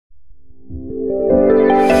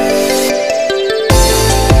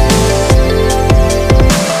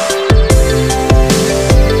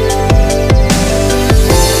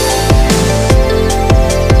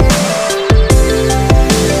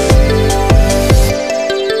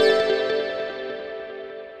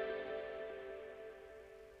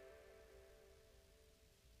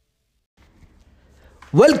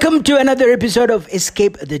Welcome to another episode of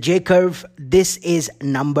Escape the J Curve. This is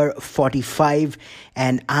number 45,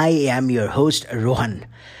 and I am your host, Rohan.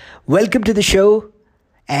 Welcome to the show,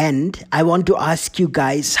 and I want to ask you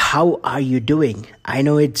guys, how are you doing? I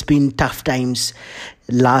know it's been tough times.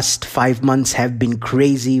 Last 5 months have been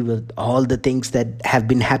crazy with all the things that have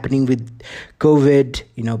been happening with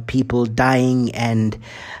COVID, people dying and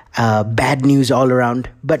bad news all around.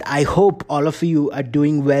 But I hope all of you are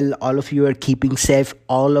doing well. All of you are keeping safe.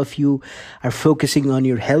 All of you are focusing on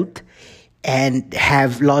your health and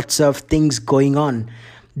have lots of things going on.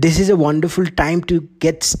 This is a wonderful time to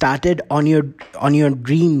get started on your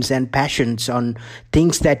dreams and passions, on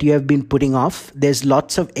things that you have been putting off. There's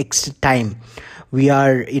lots of extra time. We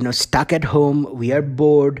are, stuck at home. We are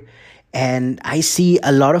bored. And I see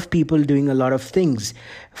a lot of people doing a lot of things.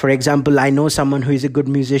 For example, I know someone who is a good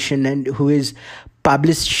musician and who is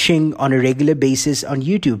publishing on a regular basis on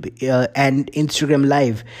YouTube and Instagram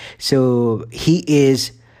Live. So he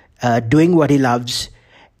is doing what he loves,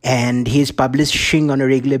 and he is publishing on a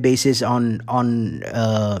regular basis on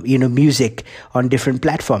music on different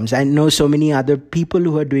platforms. I know so many other people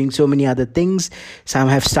who are doing so many other things. Some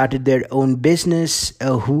have started their own business,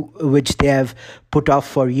 which they have put off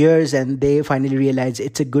for years, and they finally realize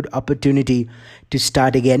it's a good opportunity to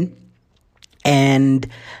start again. And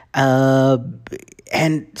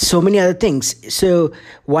so many other things. So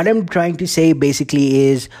what I'm trying to say basically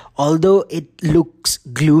is, although it looks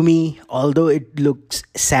gloomy, although it looks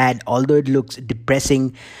sad, although it looks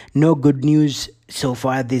depressing, no good news so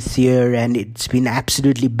far this year, and it's been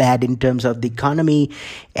absolutely bad in terms of the economy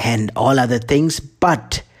and all other things.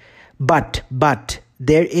 But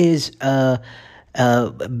there is a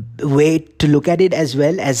way to look at it as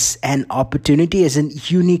well, as an opportunity, as a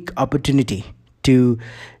unique opportunity to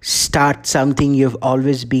start something you've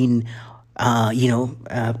always been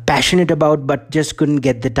passionate about, but just couldn't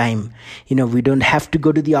get the time. We don't have to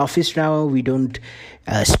go to the office now. We don't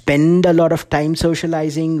spend a lot of time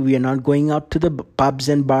socializing. We are not going out to the pubs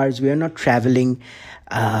and bars. We are not traveling.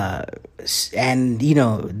 And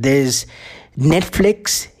there's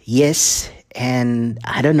Netflix, yes. And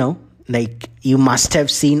I don't know, you must have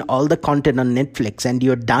seen all the content on Netflix and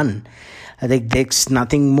you're done. I think there's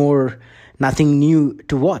nothing new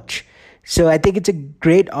to watch. So I think it's a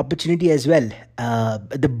great opportunity as well.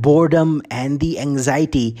 The boredom and the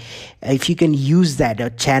anxiety, if you can use that or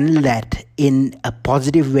channel that in a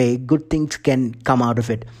positive way, good things can come out of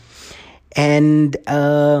it. And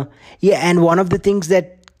and one of the things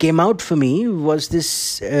that came out for me was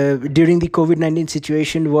this, during the COVID-19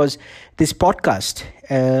 situation, was this podcast.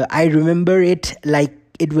 I remember it like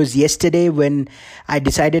it was yesterday when I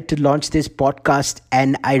decided to launch this podcast,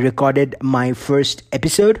 and I recorded my first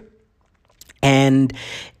episode. And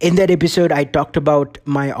in that episode, I talked about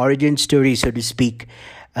my origin story, so to speak.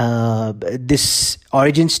 This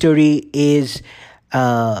origin story is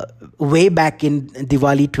way back in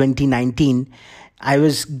Diwali 2019. I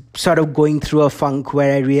was sort of going through a funk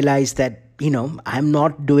where I realized that, I'm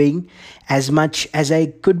not doing as much as I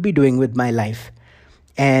could be doing with my life.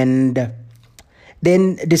 And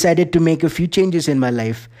then decided to make a few changes in my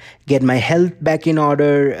life, get my health back in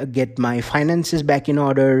order, get my finances back in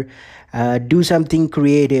order, do something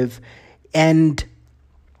creative. And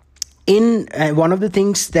in one of the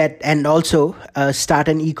things and also start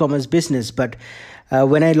an e-commerce business. But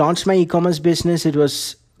when I launched my e-commerce business, it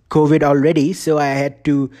was COVID already, so I had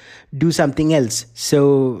to do something else.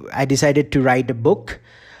 So I decided to write a book,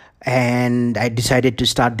 and I decided to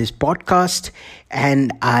start this podcast,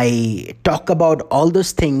 and I talk about all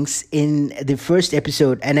those things in the first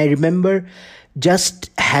episode. And I remember just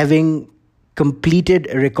having completed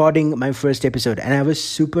recording my first episode, and I was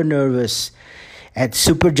super nervous and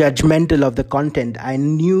super judgmental of the content. I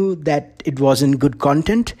knew that it wasn't good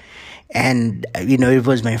content, and it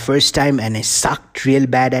was my first time, and I sucked real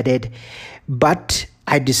bad at it. But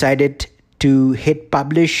I decided to hit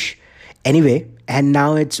publish anyway. And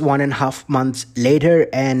now it's 1.5 months later,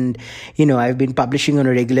 and, I've been publishing on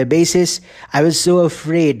a regular basis. I was so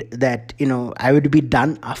afraid that, I would be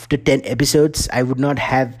done after 10 episodes. I would not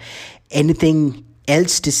have anything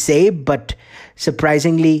else to say, but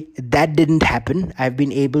surprisingly, that didn't happen. I've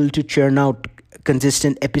been able to churn out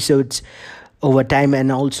consistent episodes over time,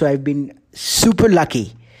 and also I've been super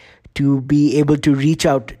lucky to be able to reach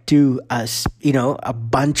out to us, a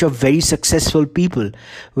bunch of very successful people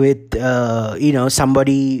with,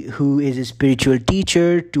 somebody who is a spiritual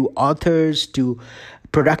teacher, to authors, to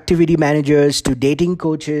productivity managers, to dating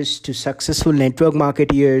coaches, to successful network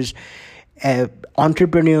marketeers,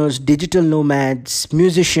 entrepreneurs, digital nomads,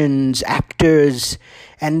 musicians, actors,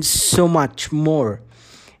 and so much more.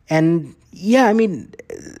 And Yeah, I mean,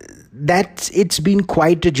 it's been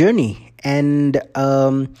quite a journey, and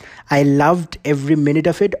I loved every minute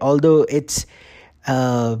of it. Although it's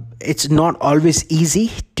not always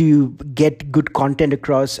easy to get good content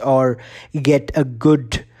across, or get uh,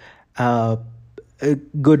 a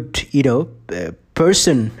good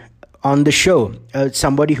person on the show,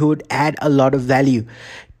 somebody who would add a lot of value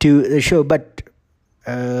to the show. But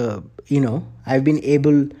I've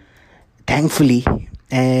been thankfully,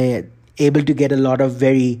 uh, able to get a lot of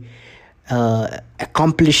very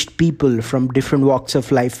accomplished people from different walks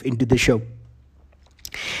of life into the show.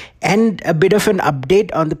 And a bit of an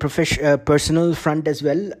update on the personal front as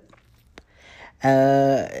well.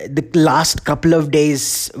 The last couple of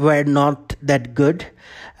days were not that good,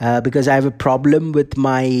 because I have a problem with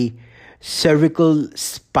my cervical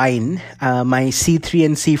spine. My C3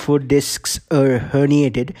 and C4 discs are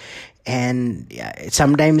herniated, and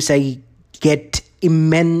sometimes I get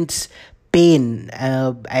immense pain,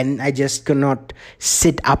 and I just cannot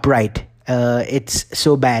sit upright. It's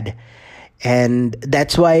so bad, and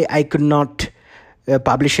that's why I could not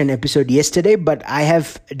publish an episode yesterday. But I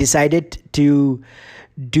have decided to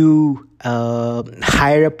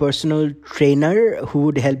hire a personal trainer who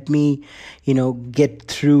would help me get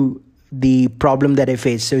through the problem that I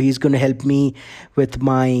face. So he's going to help me with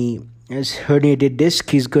my herniated disc.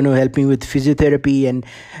 He's going to help me with physiotherapy and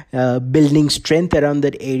building strength around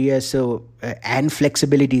that area, so and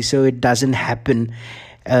flexibility, so it doesn't happen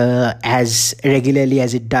as regularly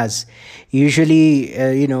as it does. Usually,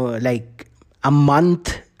 like a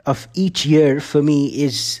month of each year for me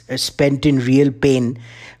is spent in real pain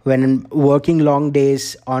when I'm working long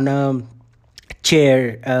days on a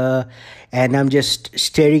chair, and I'm just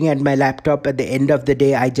staring at my laptop. At the end of the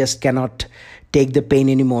day, I just cannot take the pain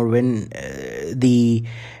anymore when the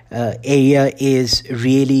area is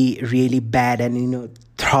really, really bad, and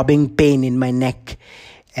throbbing pain in my neck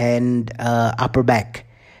and upper back.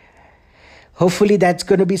 Hopefully that's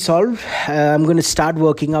going to be solved. I'm going to start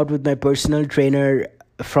working out with my personal trainer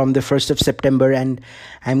from the 1st of September, and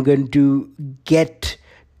I'm going to get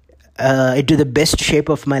into the best shape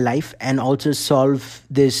of my life, and also solve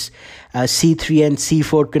this C3 and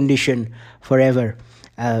C4 condition forever.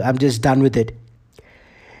 I'm just done with it.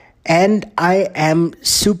 And I am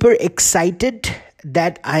super excited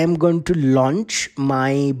that I am going to launch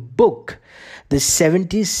my book, The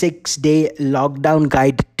 76-Day Lockdown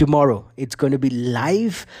Guide, tomorrow. It's going to be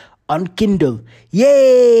live on Kindle.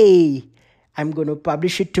 Yay! I'm going to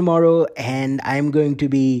publish it tomorrow, and I'm going to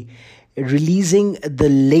be releasing the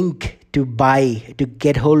link to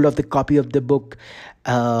get hold of the copy of the book,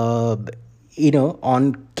 on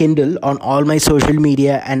Kindle, on all my social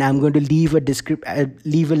media, and I'm going to leave a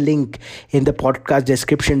link in the podcast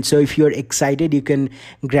description. So if you're excited, you can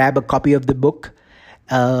grab a copy of the book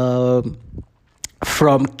from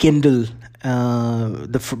Kindle,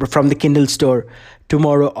 from the Kindle store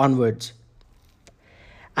tomorrow onwards.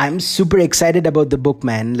 I'm super excited about the book,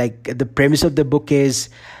 man. Like, the premise of the book is,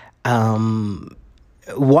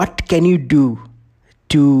 what can you do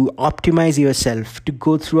to optimize yourself, to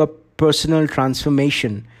go through a personal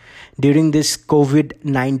transformation during this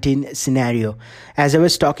COVID-19 scenario. As I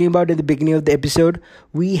was talking about in the beginning of the episode,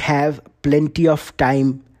 we have plenty of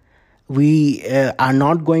time. We are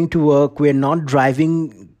not going to work. We are not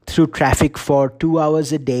driving through traffic for 2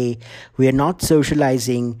 hours a day. We are not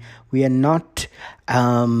socializing. We are not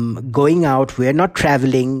going out. We are not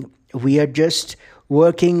traveling. We are just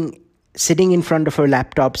working, sitting in front of our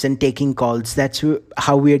laptops and taking calls. That's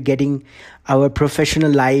how we are getting our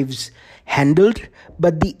professional lives handled.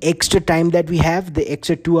 But the extra time that we have, the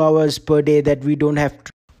extra 2 hours per day that we don't have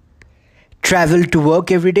to travel to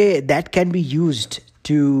work every day, that can be used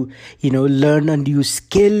to learn a new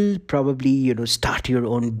skill, probably start your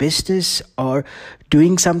own business, or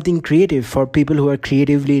doing something creative for people who are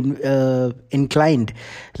creatively inclined,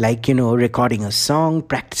 like recording a song,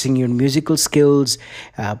 practicing your musical skills,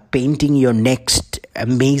 painting your next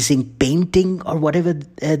amazing painting, or whatever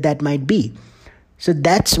that might be. So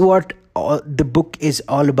that's what the book is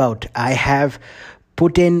all about. I have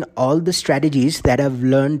put in all the strategies that I've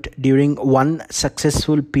learned during one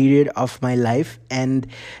successful period of my life, and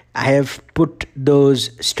I have put those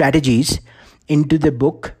strategies into the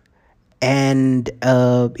book. And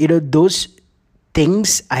those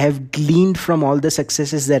things I have gleaned from all the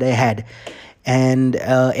successes that I had, and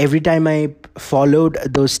every time I followed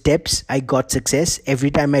those steps, I got success. Every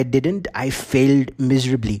time I didn't, I failed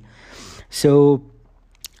miserably. So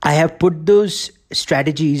I have put those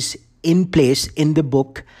strategies in place in the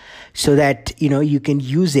book, so that you can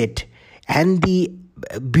use it. And the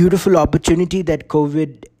beautiful opportunity that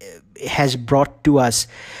COVID has brought to us.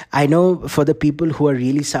 I know for the people who are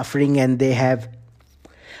really suffering and they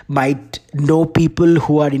might know people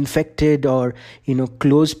who are infected, or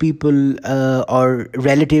close people or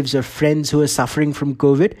relatives or friends who are suffering from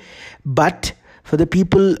COVID. But for the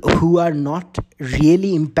people who are not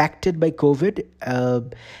really impacted by COVID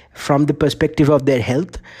from the perspective of their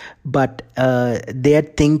health, but they are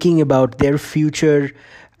thinking about their future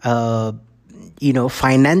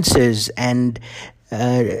finances, and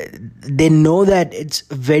they know that it's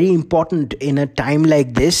very important in a time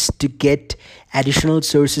like this to get additional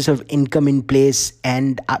sources of income in place,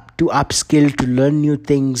 and to upskill, to learn new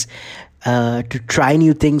things, to try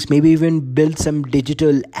new things, maybe even build some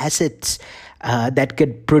digital assets that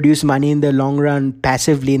could produce money in the long run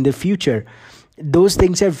passively in the future. Those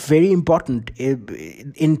things are very important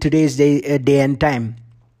in today's day and time.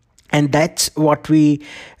 And that's what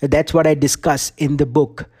I discuss in the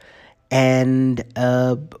book. And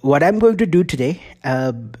what I'm going to do today,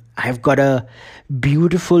 I've got a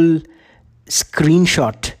beautiful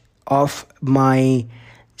screenshot of my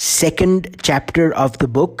second chapter of the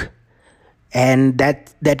book, and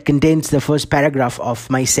that contains the first paragraph of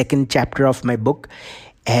my second chapter of my book,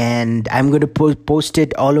 and I'm going to post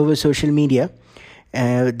it all over social media.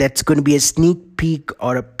 That's going to be a sneak peek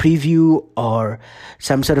or a preview or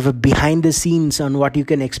some sort of a behind the scenes on what you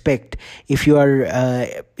can expect if you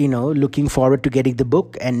are looking forward to getting the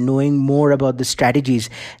book and knowing more about the strategies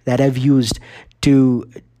that I've used to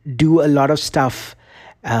do a lot of stuff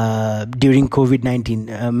during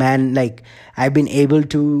COVID-19. I've been able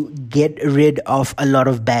to get rid of a lot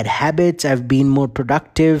of bad habits. I've been more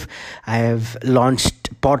productive. I have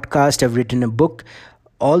launched podcast. I've written a book.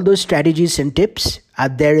 All those strategies and tips are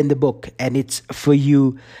there in the book, and it's for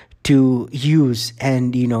you to use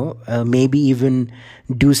and, maybe even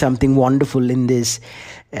do something wonderful in this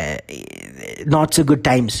not so good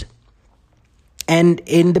times. And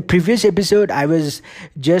in the previous episode, I was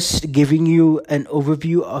just giving you an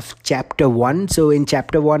overview of chapter 1. So in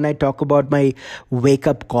chapter 1, I talk about my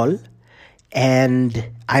wake-up call. And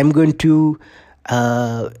I'm going to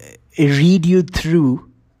read you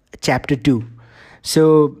through chapter 2.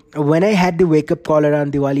 So when I had the wake-up call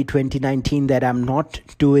around Diwali 2019 that I'm not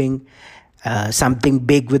doing something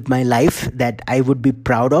big with my life that I would be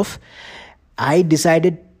proud of, I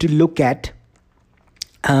decided to look at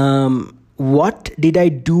what did I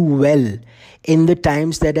do well in the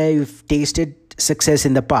times that I've tasted success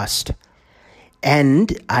in the past.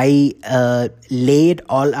 And I lay it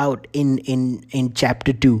all out in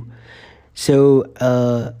chapter 2.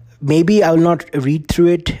 So maybe I'll not read through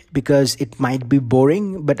it because it might be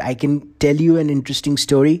boring, but I can tell you an interesting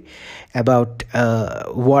story about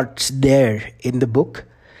what's there in the book.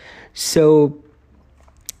 So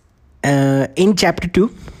in chapter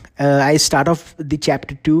 2, I start off the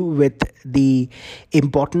chapter 2 with the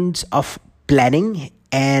importance of planning,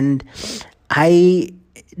 and I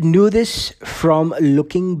knew this from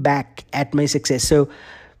looking back at my success. So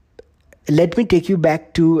let me take you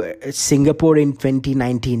back to Singapore in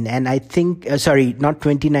 2019, and I think, not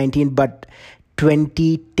 2019, but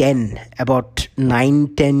 2010, about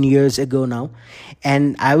 9-10 years ago now,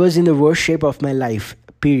 and I was in the worst shape of my life,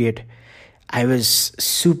 period. I was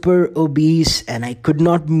super obese and I could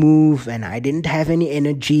not move and I didn't have any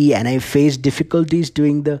energy, and I faced difficulties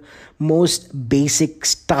doing the most basic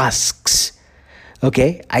tasks.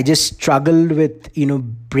 Okay, I just struggled with,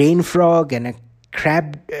 brain fog and a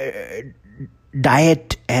crab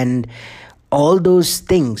diet and all those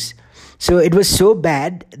things. So it was so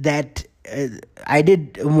bad that I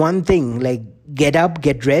did one thing, like get up,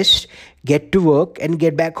 get dressed, get to work and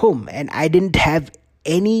get back home. And I didn't have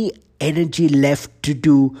any energy left to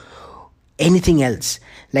do anything else.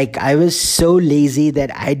 Like I was so lazy that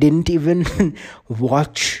I didn't even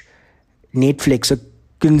watch Netflix or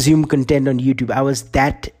consume content on YouTube. I was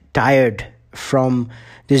that tired from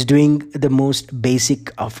just doing the most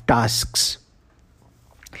basic of tasks.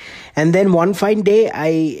 And then one fine day,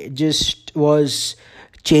 I just was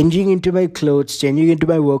changing into my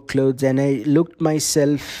work clothes, and I looked at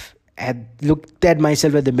myself at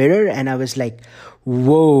the mirror, and I was like,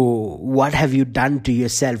 whoa, what have you done to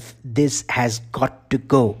yourself? This has got to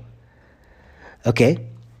go. Okay.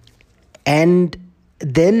 And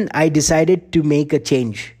then I decided to make a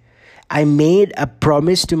change. I made a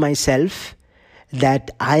promise to myself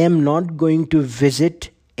that I am not going to visit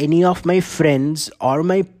any of my friends or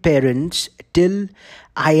my parents till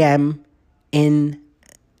I am in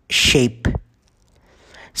shape.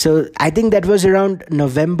 So I think that was around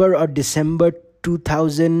November or December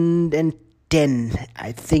 2010.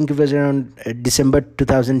 I think it was around December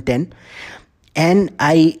 2010. And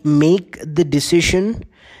I make the decision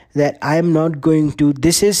that I am not going to,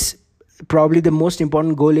 this is probably the most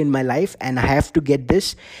important goal in my life, and I have to get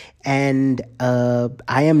this, and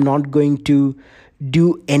I am not going to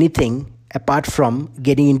do anything apart from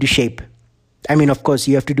getting into shape. I mean, of course,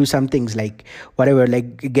 you have to do some things like whatever,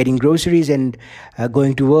 like getting groceries and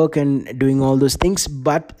going to work and doing all those things,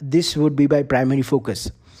 but this would be my primary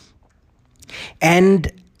focus.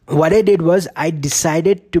 And what I did was I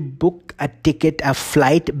decided to book a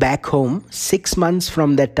flight back home 6 months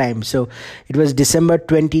from that time. So it was December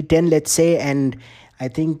 2010, let's say, and I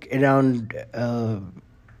think around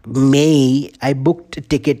May, I booked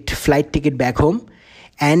a flight ticket back home.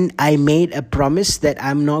 And I made a promise that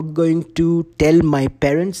I'm not going to tell my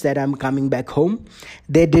parents that I'm coming back home.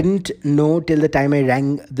 They didn't know till the time I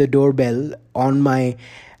rang the doorbell on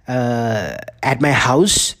at my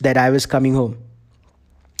house that I was coming home.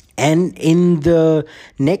 And in the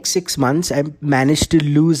next 6 months, I managed to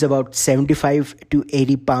lose about 75 to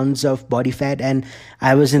 80 pounds of body fat, and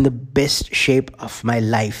I was in the best shape of my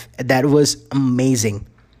life. That was amazing.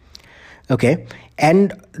 Okay.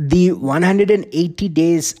 And the 180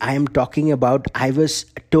 days I am talking about, I was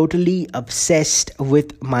totally obsessed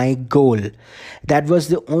with my goal. That was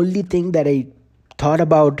the only thing that I thought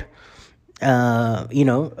about,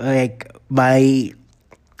 like my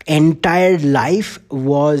entire life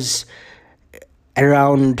was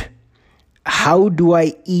around how do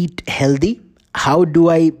I eat healthy? How do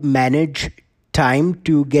I manage time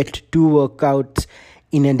to get 2 workouts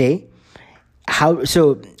in a day?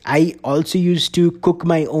 So I also used to cook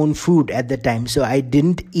my own food at the time. So I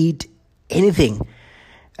didn't eat anything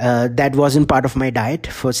that wasn't part of my diet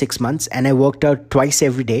for 6 months. And I worked out twice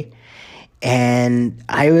every day. And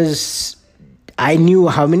I knew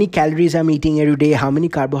how many calories I'm eating every day, how many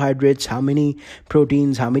carbohydrates, how many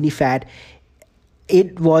proteins, how many fat.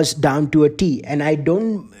 It was down to a T. And I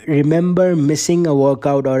don't remember missing a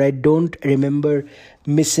workout, or I don't remember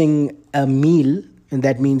missing a meal. And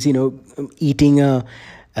that means, eating a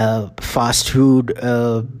fast food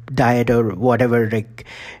diet or whatever, like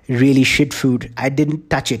really shit food. I didn't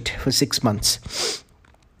touch it for 6 months.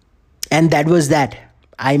 And that was that.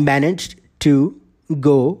 I managed to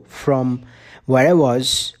go from where I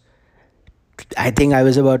was, I think I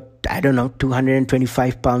was about,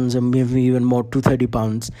 225 pounds or maybe even more, 230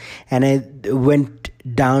 pounds. And I went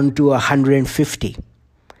down to 150.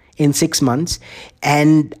 In 6 months,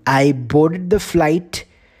 and I boarded the flight.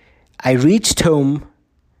 I reached home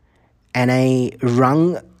and I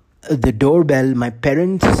rung the doorbell. My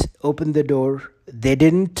parents opened the door. They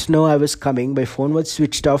didn't know I was coming. My phone was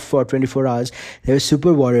switched off for 24 hours. They were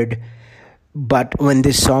super worried. But when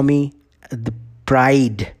they saw me, the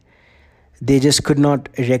pride, they just could not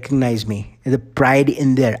recognize me. The pride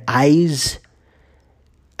in their eyes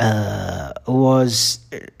was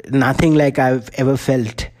nothing like I've ever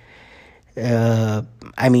felt.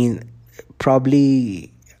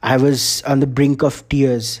 Probably I was on the brink of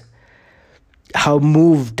tears. How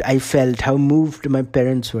moved I felt, how moved my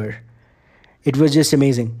parents were. It was just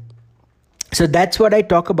amazing. So that's what I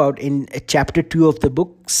talk about in chapter 2 of the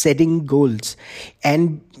book, setting goals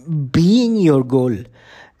and being your goal.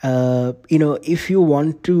 If you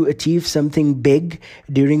want to achieve something big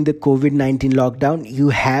during the COVID-19 lockdown, you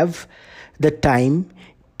have the time.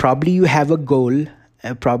 Probably you have a goal.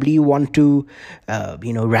 Probably you want to,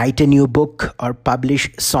 write a new book or publish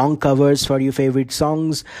song covers for your favorite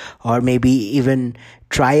songs, or maybe even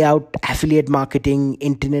try out affiliate marketing,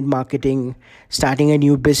 internet marketing, starting a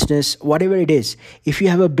new business, whatever it is. If you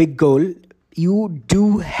have a big goal, you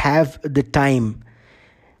do have the time.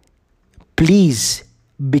 Please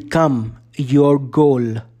become your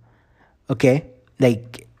goal. Okay?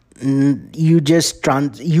 Like, you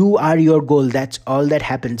are your goal. That's all that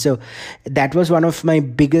happened. So that was one of my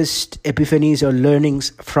biggest epiphanies or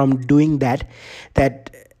learnings from doing that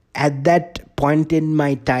at that point in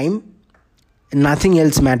my time, nothing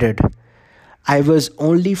else mattered. I was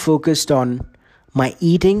only focused on my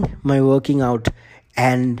eating, my working out,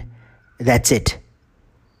 and that's it.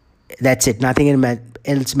 Nothing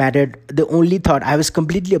else mattered. The only thought, I was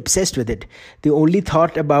completely obsessed with it. The only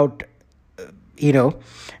thought about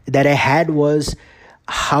that I had was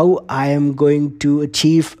how I am going to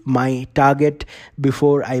achieve my target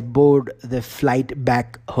before I board the flight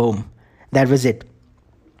back home. That was it.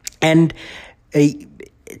 And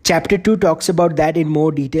chapter 2 talks about that in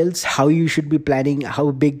more details, how you should be planning, how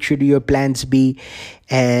big should your plans be,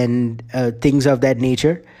 and things of that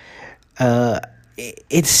nature.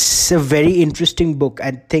 It's a very interesting book.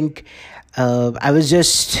 I think I was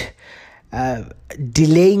just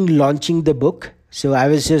delaying launching the book. So I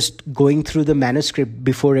was just going through the manuscript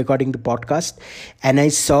before recording the podcast, and I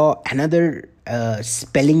saw another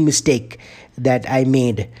spelling mistake that I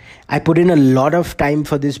made. I put in a lot of time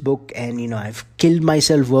for this book, and I've killed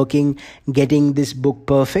myself working, getting this book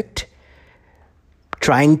perfect,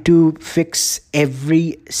 trying to fix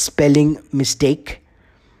every spelling mistake.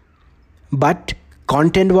 But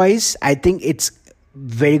content-wise, I think it's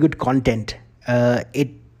very good content.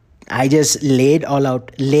 I just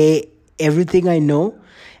lay everything I know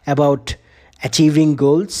about achieving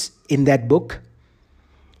goals in that book,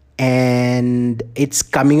 and it's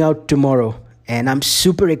coming out tomorrow, and I'm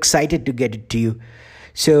super excited to get it to you.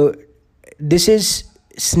 So this is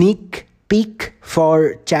sneak peek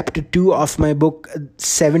for chapter 2 of my book,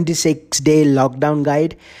 76-day lockdown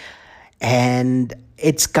guide, and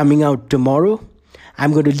it's coming out tomorrow.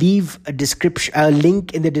 I'm going to leave a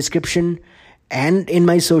link in the description and in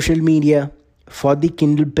my social media for the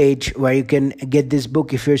Kindle page where you can get this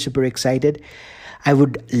book if you're super excited. I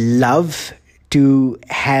would love to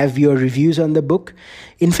have your reviews on the book.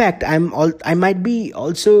 In fact, I might be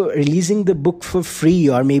also releasing the book for free,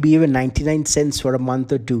 or maybe even 99 cents for a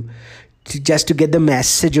month or two, just to get the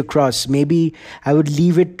message across. Maybe I would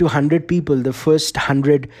leave it to 100 people, the first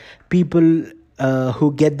 100 people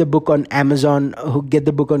who get the book on Amazon, who get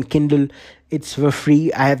the book on Kindle. It's for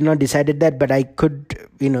free. I have not decided that, but I could,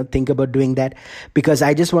 think about doing that, because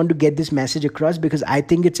I just want to get this message across, because I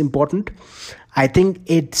think it's important. I think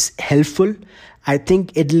it's helpful. I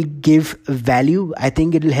think it'll give value. I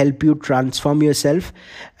think it'll help you transform yourself.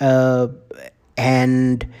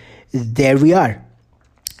 And there we are.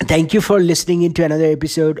 Thank you for listening into another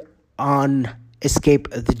episode on Escape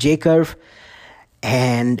the J-Curve.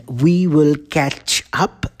 And we will catch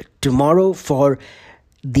up tomorrow for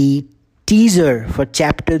the teaser for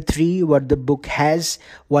chapter 3, what the book has,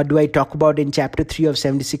 what do I talk about in chapter 3 of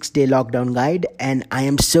 76-day lockdown guide, and I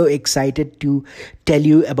am so excited to tell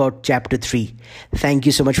you about chapter 3. Thank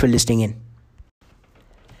you so much for listening in.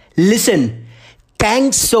 Listen,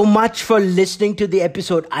 thanks so much for listening to the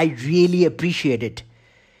episode. I really appreciate it.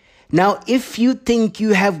 Now, if you think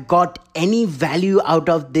you have got any value out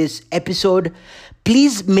of this episode,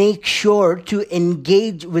 please make sure to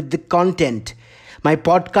engage with the content. My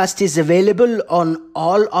podcast is available on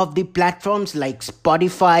all of the platforms like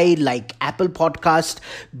Spotify, like Apple Podcast,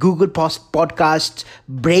 Google Podcasts,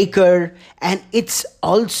 Breaker, and it's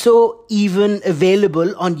also even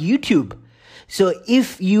available on YouTube. So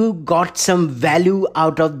if you got some value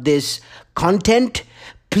out of this content,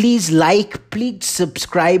 please please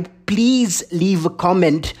subscribe, please leave a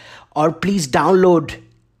comment, or please download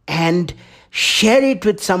and share it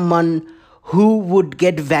with someone who would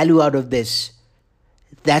get value out of this.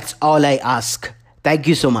 That's all I ask. Thank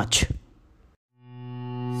you so much.